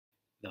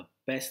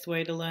Best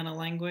way to learn a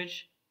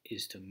language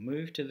is to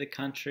move to the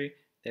country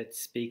that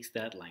speaks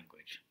that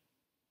language.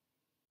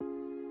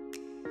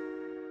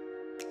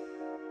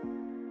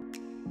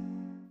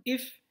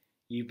 If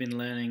you've been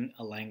learning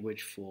a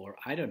language for,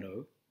 I don't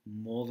know,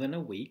 more than a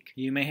week,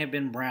 you may have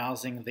been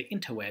browsing the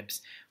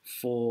interwebs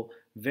for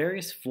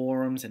various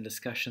forums and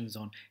discussions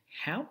on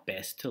how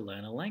best to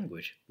learn a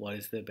language, what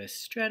is the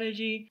best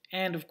strategy,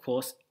 and of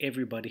course,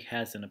 everybody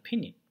has an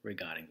opinion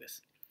regarding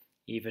this,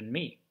 even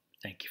me.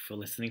 Thank you for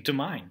listening to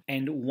mine.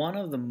 And one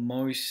of the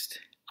most,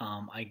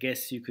 I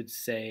guess you could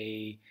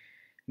say,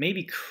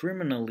 maybe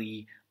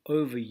criminally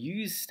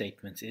overused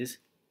statements is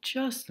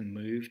just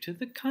move to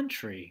the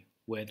country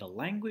where the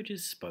language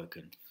is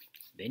spoken.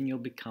 Then you'll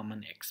become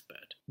an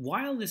expert.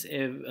 While this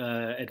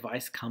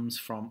advice comes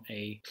from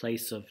a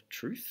place of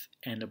truth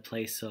and a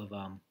place of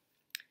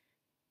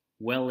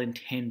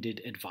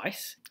well-intended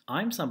advice,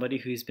 I'm somebody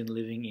who's been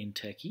living in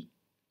Turkey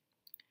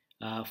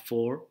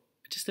for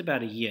just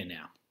about a year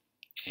now.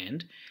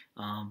 And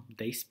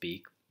they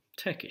speak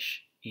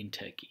Turkish in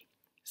Turkey.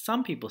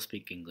 Some people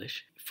speak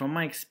English. From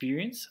my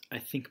experience, I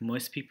think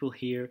most people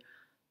here,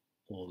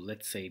 or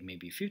let's say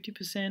maybe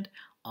 50%,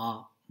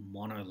 are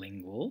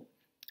monolingual.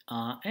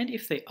 And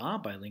if they are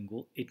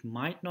bilingual, it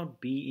might not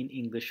be in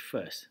English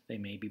first. They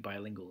may be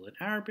bilingual in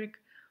Arabic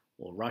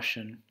or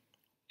Russian,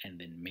 and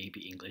then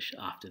maybe English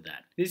after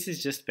that. This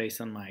is just based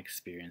on my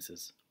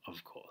experiences,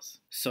 of course.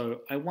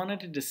 So I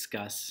wanted to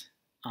discuss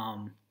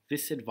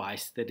this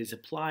advice that is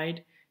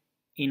applied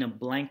in a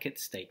blanket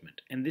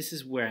statement. And this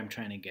is where I'm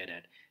trying to get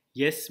at.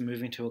 Yes,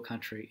 moving to a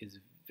country is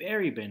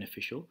very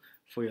beneficial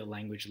for your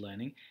language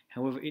learning.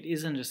 However, it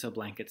isn't just a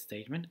blanket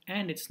statement,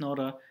 and it's not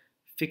a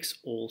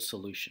fix-all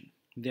solution.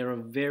 There are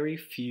very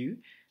few,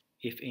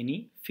 if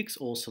any,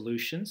 fix-all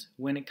solutions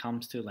when it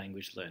comes to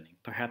language learning.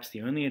 Perhaps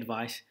the only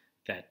advice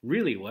that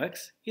really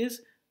works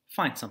is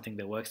find something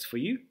that works for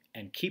you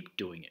and keep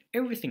doing it.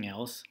 Everything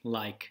else,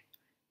 like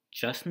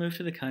just move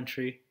to the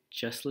country,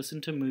 just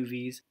listen to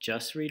movies,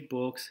 just read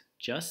books,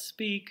 just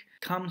speak,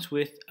 comes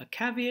with a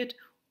caveat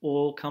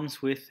or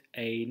comes with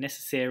a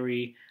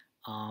necessary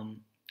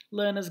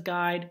learner's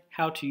guide,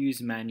 how to use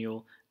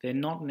manual. They're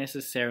not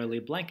necessarily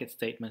blanket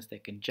statements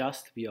that can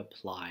just be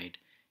applied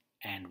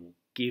and will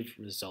give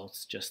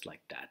results just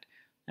like that.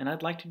 And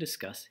I'd like to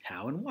discuss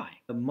how and why.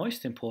 The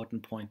most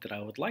important point that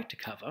I would like to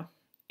cover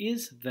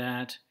is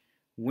that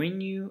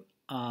when you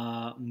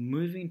are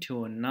moving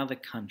to another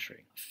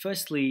country,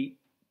 firstly,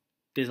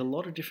 there's a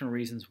lot of different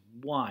reasons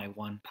why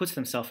one puts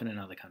themselves in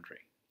another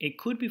country. It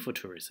could be for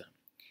tourism,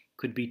 it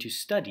could be to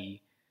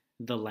study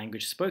the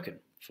language spoken.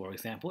 For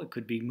example, it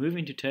could be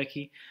moving to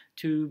Turkey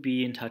to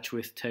be in touch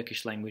with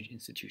Turkish language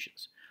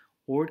institutions.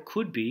 Or it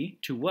could be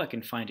to work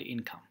and find an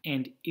income.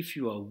 And if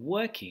you are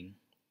working,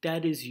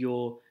 that is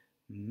your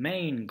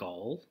main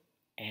goal,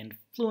 and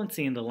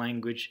fluency in the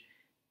language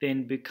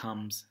then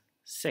becomes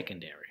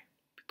secondary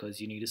because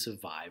you need to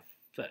survive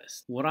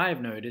first. What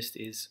I've noticed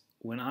is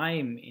when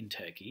I'm in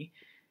Turkey,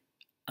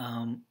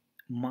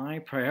 my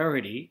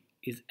priority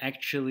is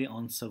actually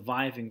on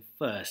surviving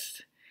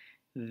first,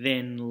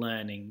 then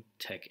learning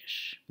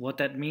Turkish. What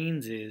that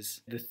means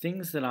is the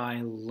things that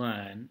I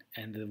learn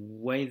and the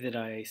way that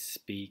I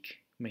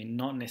speak may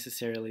not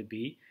necessarily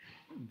be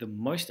the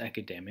most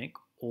academic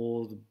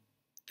or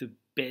the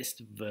best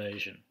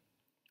version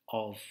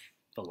of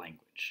the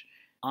language.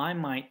 I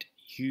might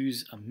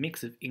use a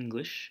mix of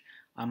English,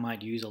 I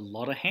might use a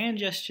lot of hand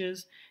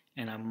gestures,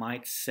 and I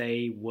might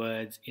say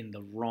words in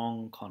the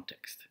wrong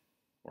context.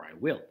 Or I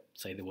will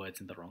say the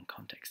words in the wrong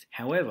context.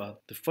 However,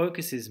 the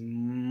focus is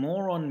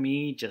more on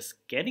me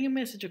just getting a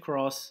message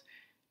across,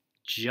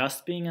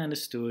 just being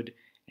understood,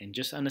 and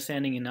just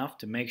understanding enough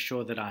to make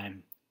sure that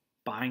I'm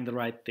buying the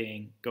right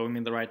thing, going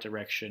in the right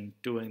direction,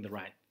 doing the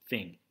right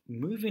thing.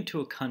 Moving to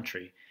a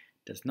country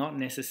does not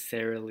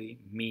necessarily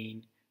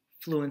mean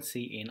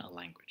fluency in a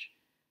language.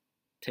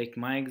 Take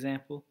my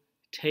example.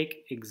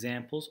 Take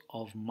examples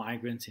of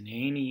migrants in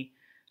any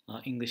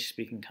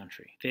English-speaking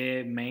country.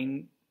 Their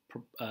main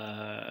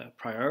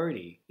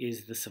priority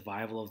is the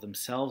survival of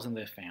themselves and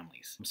their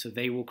families. So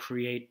they will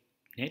create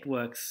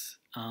networks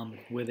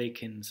where they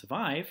can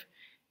survive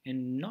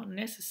and not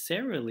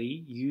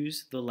necessarily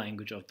use the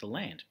language of the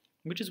land,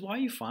 which is why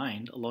you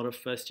find a lot of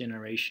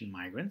first-generation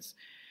migrants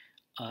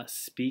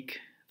speak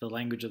the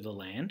language of the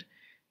land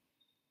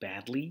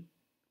badly,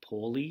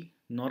 poorly,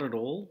 not at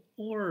all,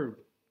 or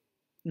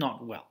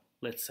not well,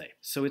 let's say.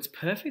 So it's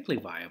perfectly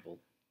viable,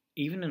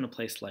 even in a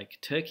place like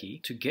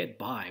Turkey, to get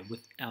by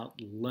without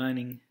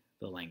learning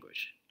the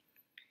language.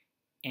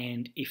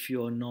 And if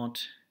you're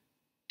not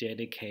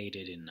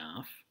dedicated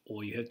enough,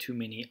 or you have too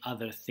many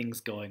other things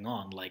going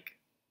on, like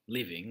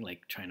living,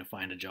 like trying to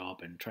find a job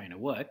and trying to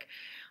work,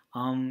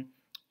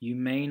 you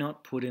may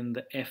not put in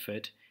the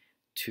effort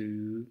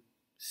to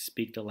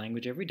speak the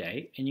language every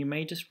day, and you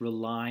may just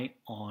rely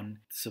on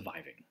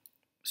surviving.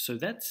 So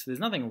there's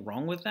nothing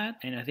wrong with that,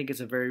 and I think it's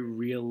a very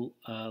real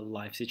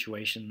life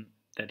situation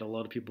that a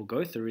lot of people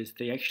go through, is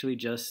they actually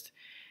just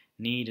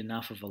need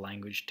enough of a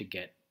language to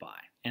get by.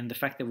 And the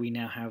fact that we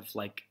now have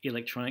like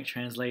electronic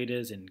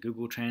translators and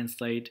Google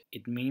Translate,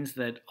 it means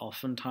that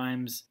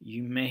oftentimes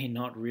you may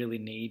not really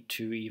need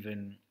to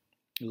even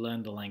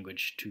learn the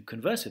language to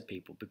converse with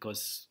people,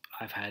 because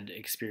I've had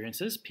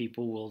experiences,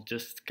 people will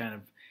just kind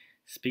of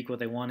speak what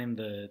they want in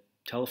the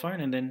telephone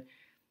and then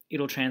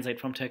it'll translate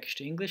from Turkish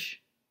to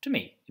English to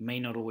me. It may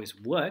not always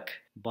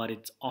work, but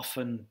it's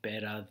often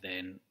better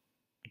than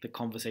the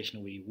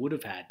conversation we would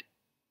have had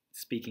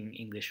speaking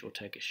English or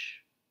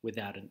Turkish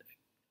without an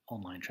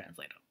online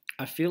translator.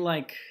 I feel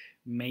like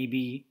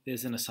maybe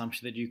there's an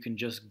assumption that you can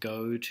just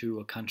go to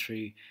a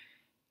country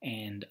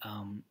and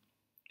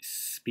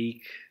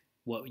speak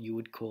what you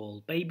would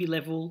call baby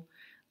level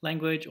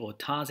language or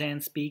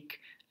Tarzan speak,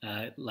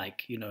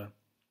 like, you know,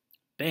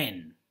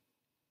 Ben,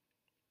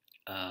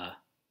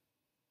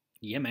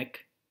 yemek,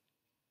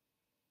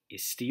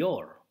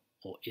 istiyor,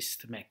 or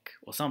istemek,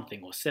 or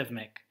something, or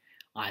sevmek.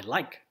 I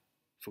like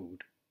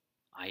food.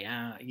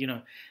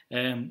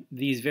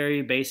 These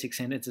very basic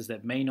sentences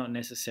that may not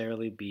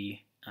necessarily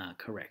be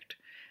correct.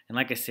 And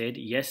like I said,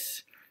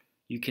 yes,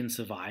 you can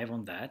survive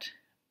on that,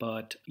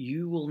 but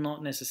you will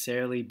not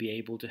necessarily be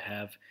able to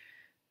have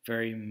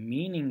very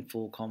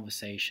meaningful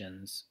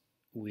conversations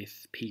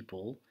with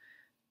people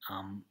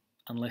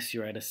unless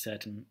you're at a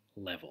certain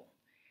level.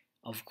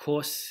 Of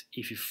course,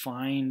 if you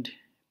find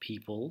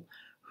people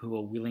who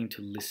are willing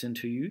to listen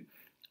to you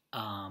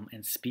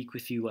and speak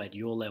with you at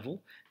your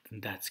level, then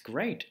that's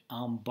great.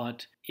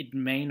 But it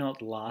may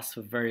not last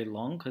for very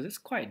long because it's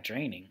quite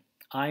draining.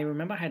 I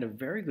remember I had a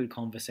very good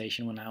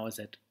conversation when I was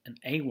at an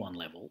A1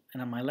 level,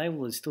 and my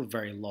level is still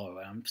very low.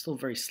 I'm still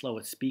very slow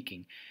at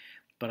speaking.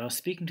 But I was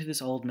speaking to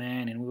this old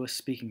man, and we were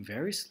speaking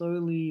very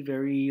slowly,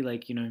 very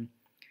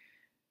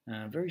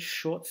very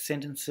short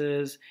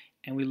sentences,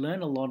 and we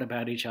learned a lot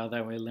about each other,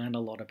 and we learned a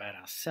lot about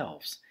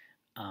ourselves.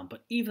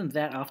 But even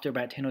that, after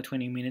about 10 or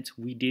 20 minutes,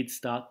 we did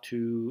start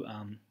to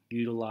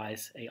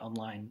utilize an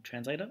online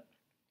translator.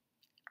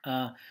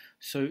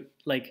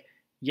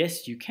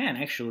 Yes, you can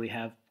actually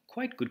have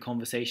quite good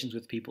conversations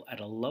with people at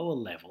a lower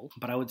level,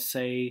 but I would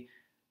say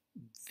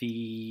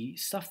the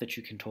stuff that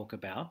you can talk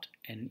about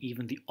and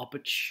even the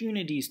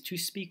opportunities to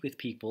speak with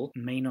people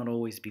may not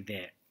always be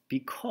there,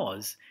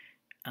 because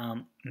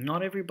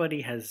not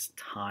everybody has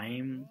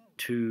time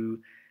to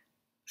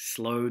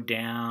slow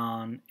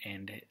down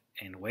and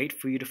wait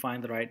for you to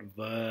find the right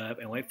verb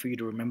and wait for you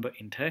to remember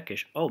in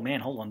Turkish, oh man,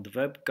 hold on, the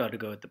verb got to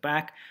go at the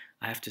back,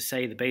 I have to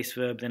say the base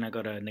verb, then I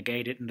got to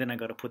negate it, and then I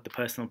got to put the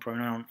personal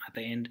pronoun at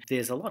the end.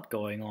 There's a lot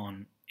going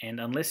on, and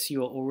unless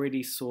you are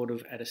already sort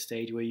of at a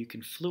stage where you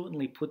can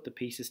fluently put the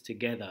pieces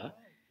together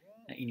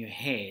in your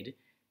head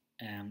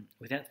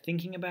without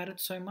thinking about it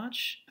so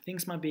much,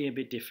 things might be a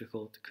bit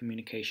difficult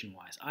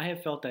communication-wise. I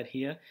have felt that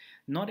here,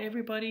 not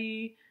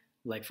everybody,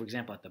 like for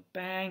example at the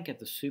bank, at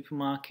the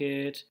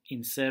supermarket,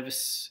 in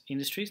service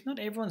industries, not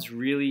everyone's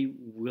really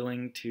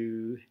willing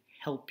to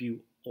help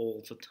you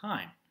all the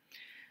time.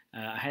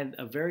 I had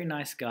a very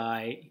nice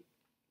guy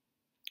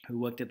who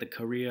worked at the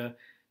courier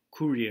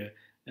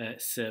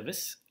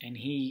service, and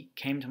he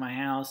came to my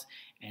house,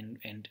 and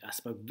I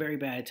spoke very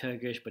bad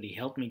Turkish, but he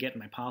helped me get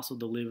my parcel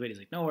delivered. He's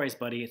like, no worries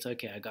buddy, it's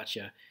okay, I got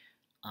you.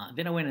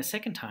 Then I went a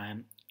second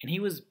time, and he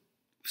was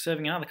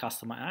serving another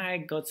customer. I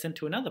got sent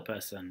to another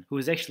person who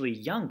was actually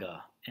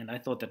younger, and I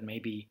thought that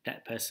maybe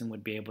that person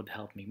would be able to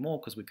help me more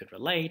because we could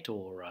relate,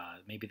 or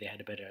maybe they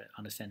had a better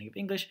understanding of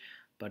English.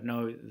 But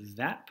no,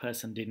 that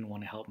person didn't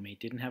want to help me,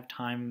 didn't have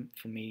time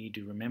for me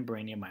to remember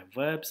any of my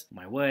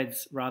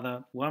words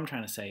rather. What I'm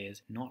trying to say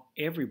is not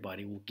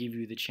everybody will give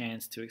you the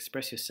chance to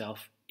express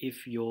yourself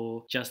if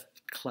you're just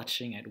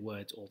clutching at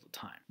words all the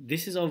time.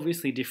 This is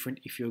obviously different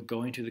if you're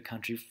going to the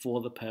country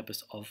for the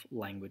purpose of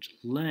language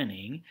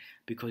learning,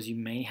 because you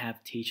may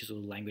have teachers or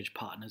language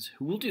partners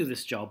who will do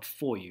this job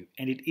for you,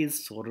 and it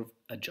is sort of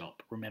a job.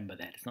 Remember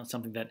that. It's not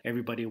something that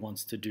everybody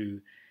wants to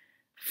do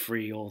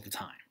free all the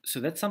time. So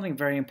that's something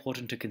very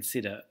important to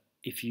consider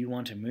if you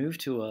want to move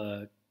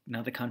to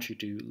another country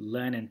to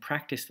learn and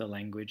practice the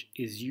language,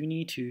 is you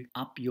need to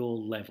up your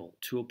level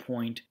to a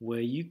point where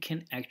you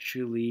can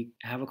actually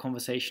have a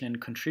conversation and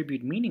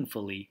contribute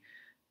meaningfully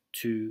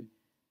to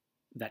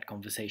that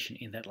conversation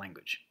in that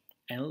language.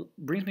 And it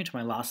brings me to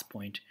my last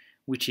point,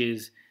 which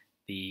is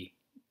the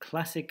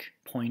classic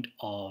point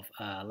of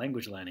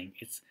language learning.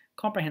 It's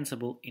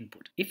comprehensible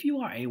input. If you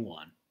are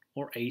A1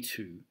 or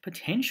A2,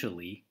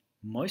 potentially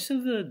most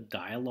of the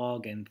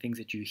dialogue and things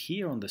that you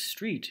hear on the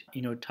street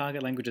in your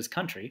target language's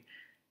country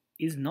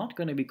is not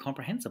going to be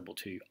comprehensible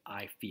to you,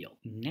 I feel.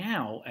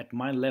 Now, at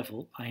my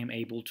level, I am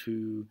able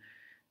to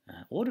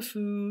order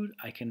food,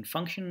 I can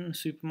function in the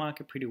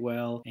supermarket pretty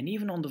well, and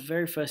even on the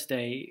very first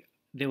day,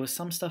 there was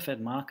some stuff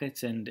at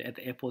markets and at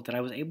the airport that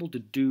I was able to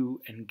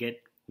do and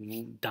get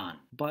done.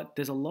 But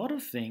there's a lot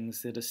of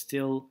things that are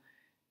still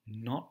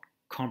not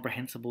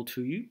comprehensible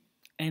to you.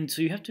 And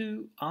so you have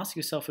to ask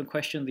yourself and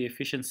question the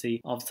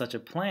efficiency of such a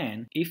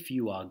plan if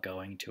you are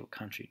going to a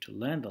country to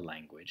learn the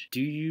language.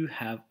 Do you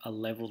have a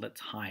level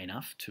that's high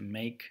enough to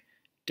make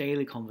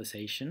daily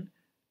conversation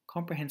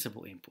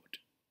comprehensible input?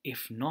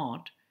 If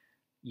not,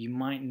 you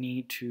might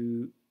need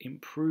to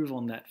improve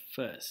on that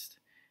first.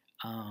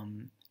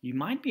 You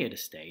might be at a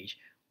stage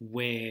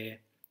where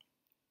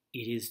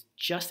it is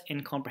just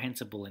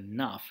incomprehensible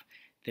enough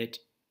that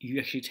you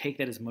actually take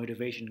that as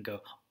motivation and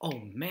go,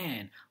 oh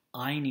man,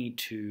 I need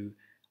to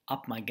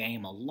up my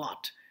game a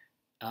lot.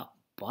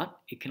 But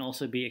it can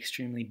also be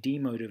extremely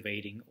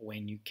demotivating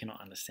when you cannot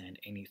understand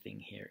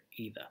anything here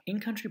either.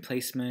 In-country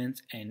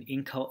placement and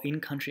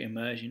in-country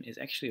immersion is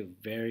actually a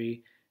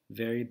very,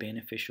 very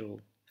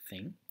beneficial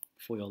thing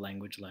for your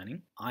language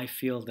learning. I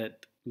feel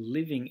that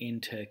living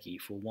in Turkey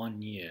for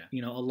 1 year,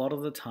 a lot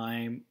of the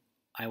time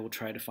I will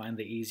try to find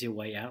the easier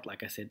way out.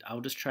 Like I said,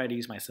 I'll just try to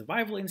use my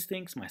survival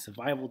instincts, my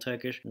survival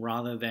Turkish,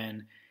 rather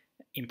than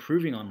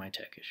improving on my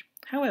Turkish.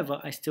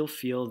 However, I still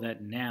feel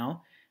that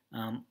now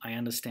I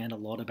understand a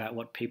lot about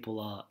what people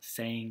are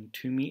saying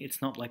to me.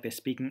 It's not like they're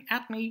speaking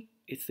at me,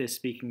 it's they're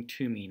speaking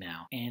to me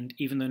now. And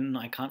even though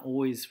I can't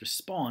always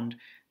respond,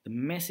 the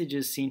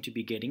messages seem to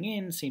be getting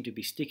in, seem to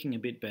be sticking a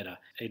bit better.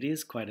 It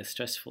is quite a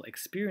stressful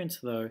experience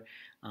though,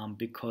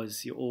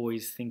 because you're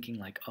always thinking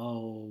like,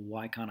 oh,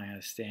 why can't I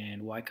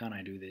understand? Why can't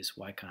I do this?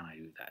 Why can't I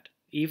do that?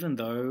 Even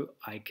though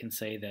I can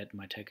say that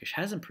my Turkish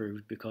has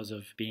improved because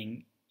of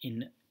being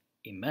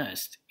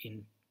immersed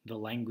in the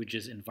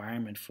language's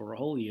environment for a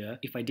whole year.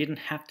 If I didn't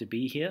have to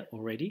be here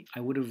already, I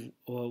would have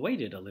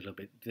waited a little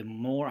bit. The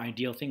more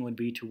ideal thing would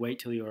be to wait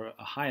till you're at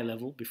a higher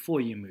level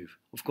before you move.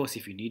 Of course,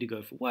 if you need to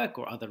go for work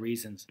or other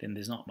reasons, then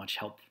there's not much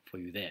help for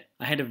you there.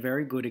 I had a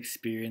very good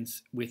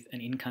experience with an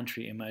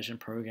in-country immersion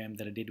program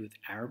that I did with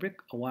Arabic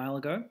a while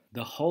ago.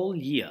 The whole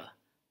year,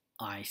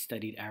 I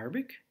studied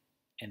Arabic,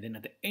 and then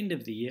at the end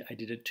of the year, I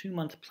did a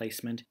 2-month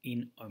placement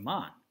in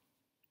Oman.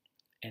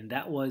 And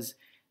that was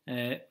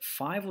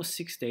 5 or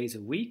 6 days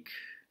a week,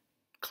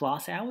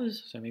 class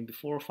hours, so maybe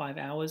 4 or 5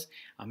 hours,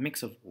 a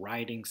mix of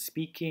writing,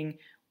 speaking,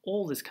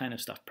 all this kind of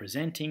stuff,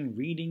 presenting,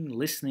 reading,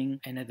 listening,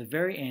 and at the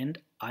very end,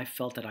 I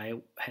felt that I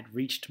had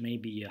reached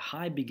maybe a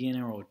high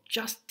beginner or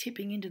just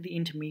tipping into the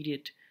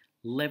intermediate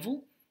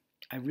level.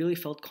 I really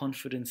felt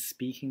confident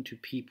speaking to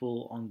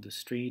people on the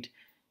street,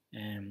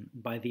 and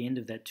by the end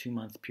of that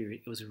 2-month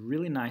period, it was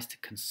really nice to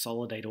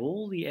consolidate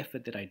all the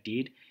effort that I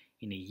did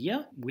in a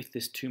year with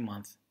this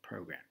 2-month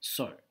program.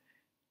 So,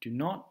 do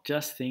not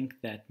just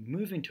think that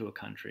moving to a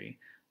country,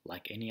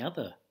 like any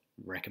other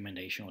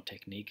recommendation or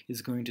technique,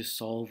 is going to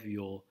solve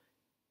your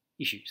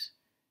issues.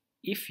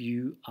 If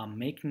you are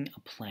making a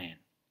plan,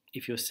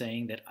 if you're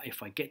saying that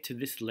if I get to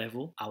this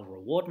level, I'll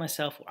reward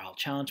myself or I'll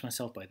challenge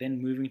myself by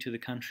then moving to the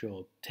country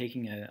or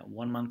taking a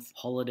 1-month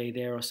holiday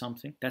there or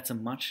something, that's a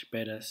much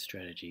better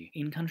strategy.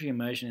 In-country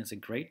immersion is a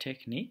great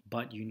technique,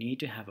 but you need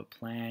to have a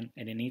plan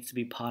and it needs to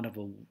be part of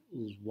a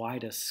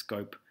wider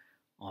scope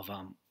of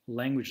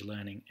language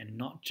learning and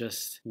not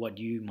just what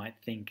you might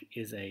think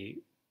is a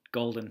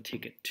golden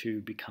ticket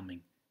to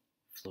becoming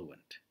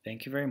fluent.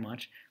 Thank you very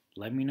much.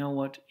 Let me know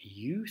what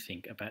you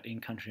think about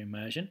in-country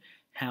immersion.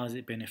 How has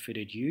it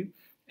benefited you?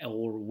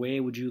 Or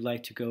where would you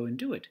like to go and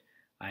do it?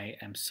 I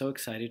am so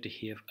excited to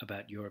hear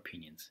about your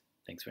opinions.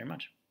 Thanks very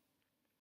much.